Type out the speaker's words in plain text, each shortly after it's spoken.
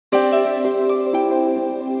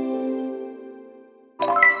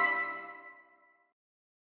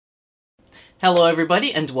Hello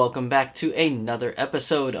everybody and welcome back to another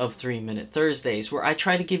episode of 3-Minute Thursdays, where I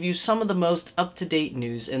try to give you some of the most up-to-date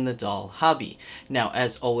news in the doll hobby. Now,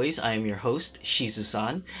 as always, I am your host,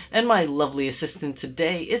 Shizusan, and my lovely assistant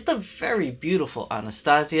today is the very beautiful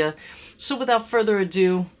Anastasia. So without further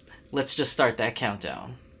ado, let's just start that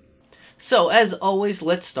countdown. So, as always,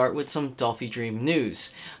 let's start with some Dolphy Dream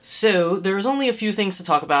news. So, there's only a few things to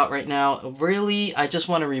talk about right now. Really, I just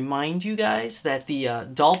want to remind you guys that the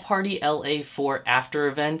Doll Party LA4 after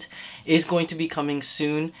event is going to be coming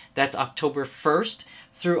soon. That's October 1st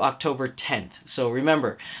through October 10th. So,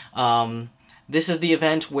 remember, this is the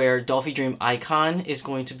event where Dolphy Dream Icon is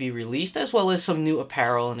going to be released, as well as some new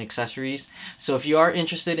apparel and accessories. So if you are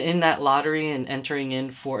interested in that lottery and entering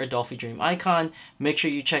in for a Dolphy Dream Icon, make sure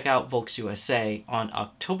you check out Volks USA on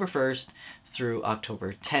October 1st through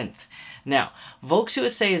October 10th. Now, Volks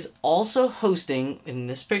USA is also hosting, in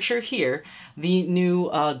this picture here, the new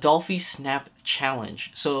Dolphy Snap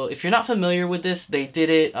Challenge. So if you're not familiar with this, they did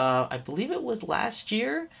it, I believe it was last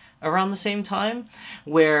year, around the same time,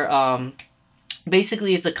 where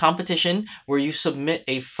basically, it's a competition where you submit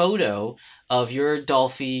a photo of your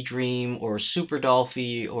Dolphy Dream or Super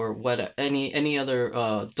Dolphy or any other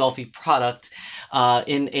Dolphy product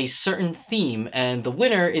in a certain theme, and the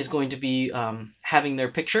winner is going to be having their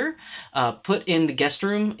picture put in the guest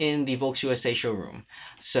room in the Volks USA showroom.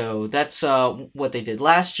 So that's what they did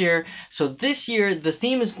last year. So this year, the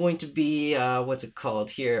theme is going to be what's it called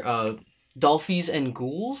here? Dolphys and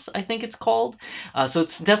Ghouls, I think it's called. So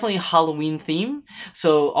it's definitely a Halloween theme.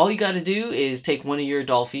 So all you got to do is take one of your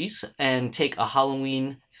Dolphys and take a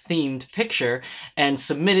Halloween themed picture and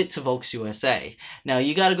submit it to Volks USA. Now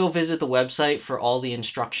you got to go visit the website for all the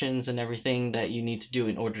instructions and everything that you need to do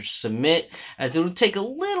in order to submit, as it would take a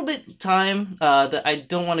little bit of time that I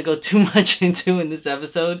don't want to go too much into in this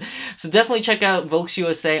episode. So definitely check out Volks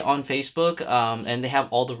USA on Facebook, and they have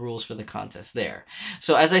all the rules for the contest there.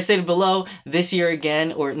 So as I stated below, this year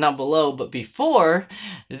again, or not below, but before,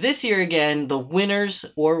 this year again, the winners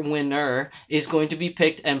or winner is going to be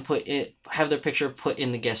picked and have their picture put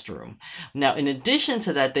in the guest room. Now, in addition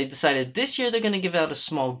to that, they decided this year they're going to give out a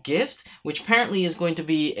small gift, which apparently is going to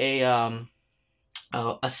be a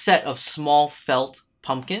set of small felt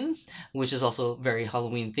pumpkins, which is also very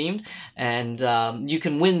Halloween themed, and you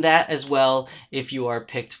can win that as well if you are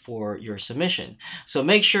picked for your submission. So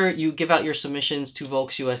make sure you give out your submissions to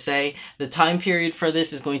Volks USA. The time period for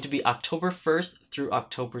this is going to be October 1st through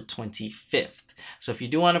October 25th. So if you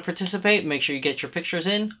do want to participate, make sure you get your pictures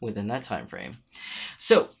in within that time frame.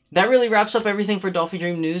 So that really wraps up everything for Dolphy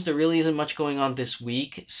Dream news. There really isn't much going on this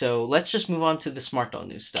week, so let's just move on to the Smart Doll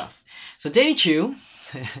news stuff. So Danny Chu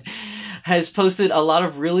has posted a lot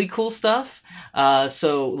of really cool stuff,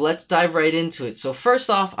 so let's dive right into it. So first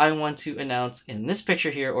off, I want to announce in this picture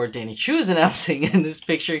here, or Danny Chu is announcing in this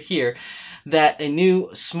picture here, that a new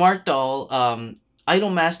Smart Doll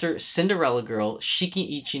Idolmaster Cinderella girl,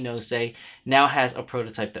 Shiki Ichinose, now has a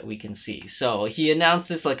prototype that we can see. So he announced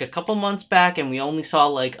this like a couple months back, and we only saw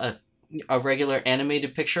like a regular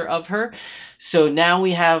animated picture of her. So now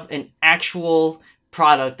we have an actual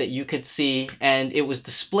product that you could see, and it was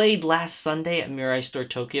displayed last Sunday at Mirai Store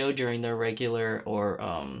Tokyo during their regular, or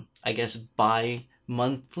I guess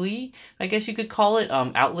bi-monthly, I guess you could call it,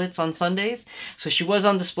 outlets on Sundays. So she was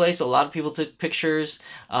on display, so a lot of people took pictures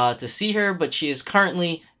to see her, but she is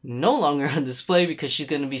currently no longer on display because she's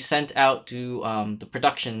going to be sent out to the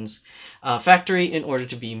productions factory in order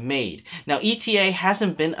to be made. Now, ETA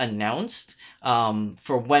hasn't been announced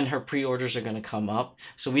for when her pre-orders are going to come up,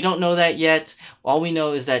 so we don't know that yet. All we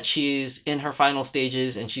know is that she's in her final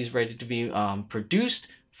stages and she's ready to be produced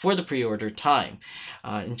for the pre-order time.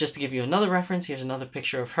 And just to give you another reference, here's another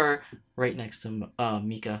picture of her right next to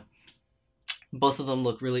Mika. Both of them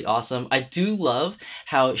look really awesome. I do love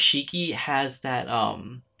how Shiki has that,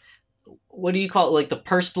 what do you call it, like the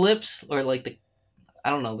pursed lips, or like the,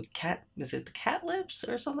 I don't know, the cat, is it the cat lips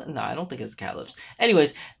or something? No, I don't think it's the cat lips.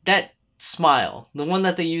 Anyways, that smile, the one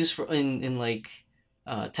that they use for in like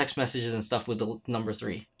text messages and stuff with the number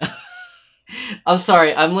 3. I'm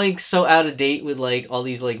sorry, I'm like so out of date with like all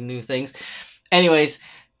these like new things. Anyways,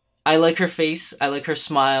 I like her face, I like her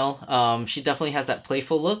smile. She definitely has that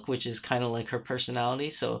playful look, which is kind of like her personality,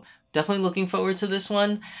 so definitely looking forward to this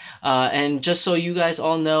one. And just so you guys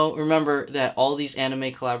all know, remember that all these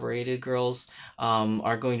anime collaborated girls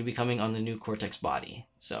are going to be coming on the new Cortex body,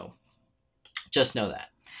 so just know that.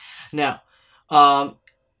 Now,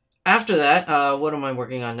 after that, what am I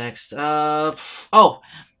working on next? Oh,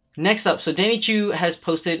 Next up, so Danny Chu has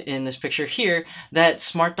posted in this picture here that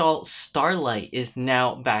Smart Doll Starlight is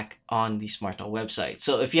now back on the Smart Doll website.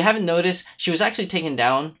 So if you haven't noticed, she was actually taken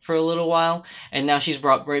down for a little while, and now she's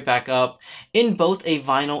brought right back up in both a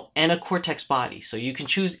vinyl and a Cortex body. So you can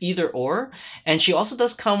choose either or, and she also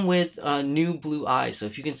does come with new blue eyes. So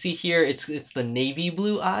if you can see here, it's the navy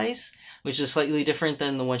blue eyes, which is slightly different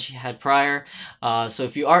than the one she had prior. So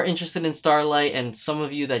if you are interested in Starlight, and some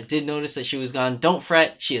of you that did notice that she was gone, don't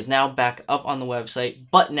fret. She is now back up on the website,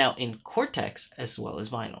 but now in Cortex as well as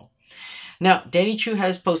vinyl. Now, Danny Chu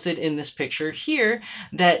has posted in this picture here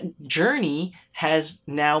that Journey has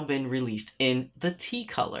now been released in the T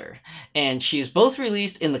color. And she is both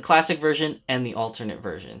released in the classic version and the alternate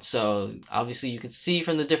version. So obviously you can see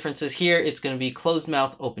from the differences here, it's going to be closed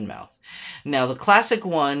mouth, open mouth. Now the classic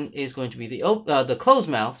one is going to be the closed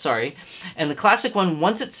mouth, sorry. And the classic one,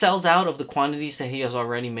 once it sells out of the quantities that he has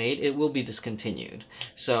already made, it will be discontinued.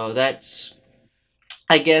 So that's,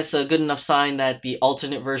 I guess, a good enough sign that the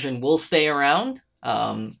alternate version will stay around,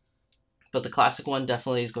 but the classic one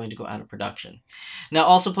definitely is going to go out of production. Now,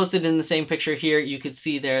 also posted in the same picture here, you could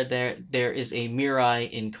see there is a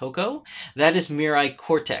Mirai in Coco. That is Mirai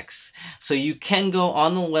Cortex. So you can go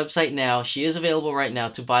on the website now. She is available right now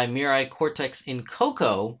to buy Mirai Cortex in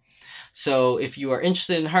Coco. So if you are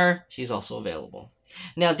interested in her, she's also available.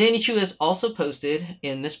 Now, Danny Chu has also posted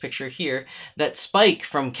in this picture here that Spike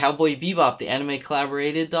from Cowboy Bebop, the anime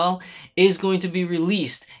collaborated doll, is going to be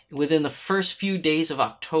released within the first few days of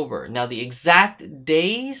October. Now, the exact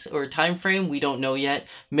days or time frame, we don't know yet.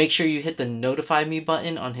 Make sure you hit the notify me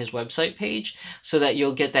button on his website page so that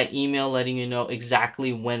you'll get that email letting you know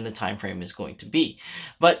exactly when the time frame is going to be.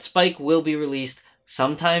 But Spike will be released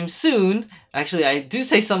sometime soon. Actually, I do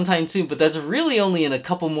say sometime soon, but that's really only in a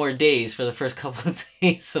couple more days for the first couple of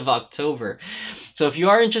days of October. So if you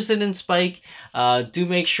are interested in Spike, do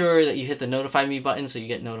make sure that you hit the notify me button so you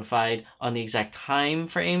get notified on the exact time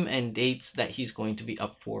frame and dates that he's going to be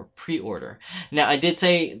up for pre-order. Now, I did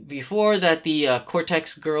say before that the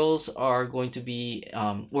Cortex girls are going to be,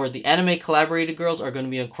 or the anime collaborated girls are going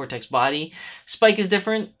to be on Cortex body. Spike is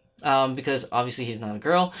different. Because obviously he's not a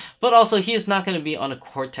girl, but also he is not going to be on a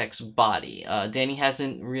Cortex body. Danny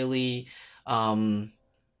hasn't really,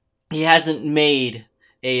 he hasn't made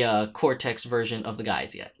a Cortex version of the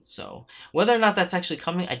guys yet. So whether or not that's actually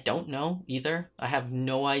coming, I don't know either. I have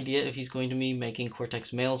no idea if he's going to be making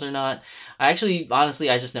Cortex males or not. Honestly,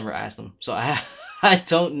 I just never asked him. So I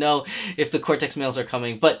don't know if the Cortex males are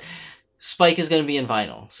coming, but Spike is going to be in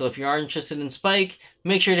vinyl. So if you are interested in Spike,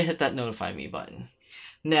 make sure to hit that notify me button.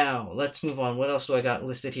 Now, let's move on. What else do I got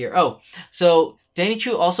listed here? Oh, so Danny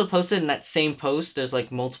Chu also posted in that same post, there's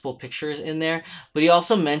like multiple pictures in there, but he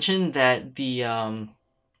also mentioned that the,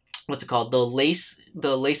 what's it called? The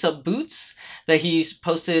lace-up boots that he's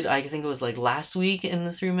posted, I think it was like last week in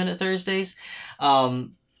the 3 Minute Thursdays,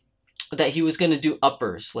 that he was going to do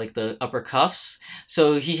uppers, like the upper cuffs.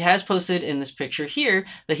 So he has posted in this picture here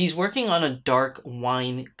that he's working on a dark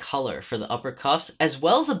wine color for the upper cuffs, as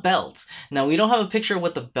well as a belt. Now, we don't have a picture of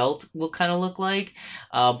what the belt will kind of look like,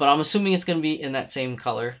 but I'm assuming it's going to be in that same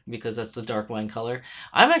color because that's the dark wine color.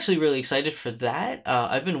 I'm actually really excited for that.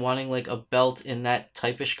 I've been wanting like a belt in that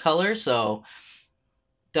type-ish color, so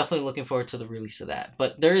definitely looking forward to the release of that.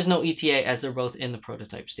 But there is no ETA as they're both in the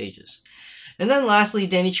prototype stages. And then lastly,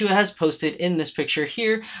 Danny Chu has posted in this picture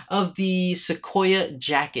here of the Sequoia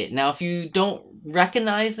jacket. Now, if you don't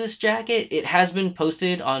recognize this jacket, it has been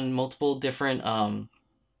posted on multiple different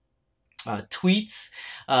tweets.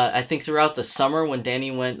 I think throughout the summer when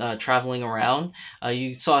Danny went traveling around,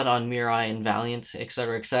 you saw it on Mirai and Valiant,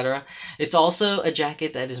 etc., etc. It's also a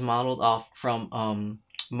jacket that is modeled off from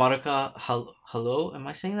Maruka Hello. Am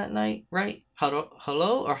I saying that right?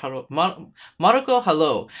 Hello or Hello? Maruko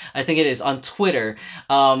Hello, I think it is, on Twitter.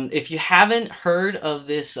 If you haven't heard of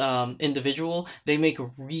this individual, they make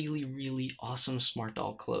really, really awesome Smart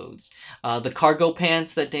Doll clothes. The cargo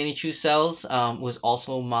pants that Danny Chu sells was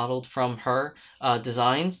also modeled from her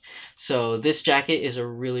designs. So this jacket is a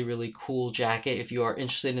really, really cool jacket. If you are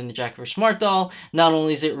interested in the jacket for Smart Doll, not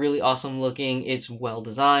only is it really awesome looking, it's well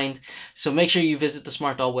designed. So make sure you visit the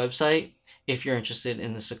Smart Doll website if you're interested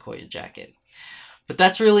in the Sequoia jacket. But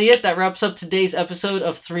that's really it. That wraps up today's episode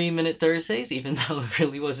of 3 Minute Thursdays, even though it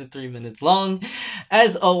really wasn't 3 minutes long.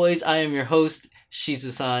 As always, I am your host,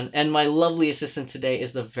 Shizusan, and my lovely assistant today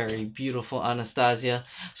is the very beautiful Anastasia.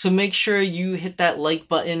 So make sure you hit that like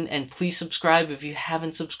button and please subscribe if you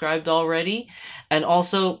haven't subscribed already. And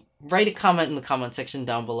also, write a comment in the comment section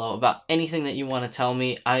down below about anything that you want to tell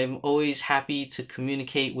me. I'm always happy to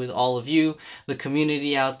communicate with all of you, the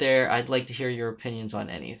community out there. I'd like to hear your opinions on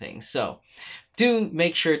anything. So Do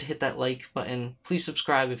make sure to hit that like button. Please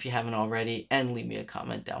subscribe if you haven't already, and leave me a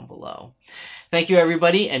comment down below. Thank you,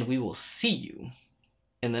 everybody, and we will see you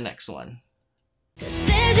in the next one. 'Cause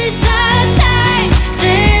this is our time,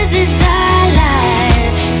 this is our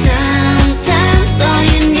life. Sometimes all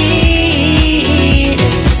you need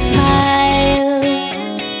is a smile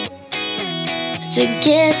to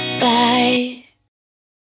get by.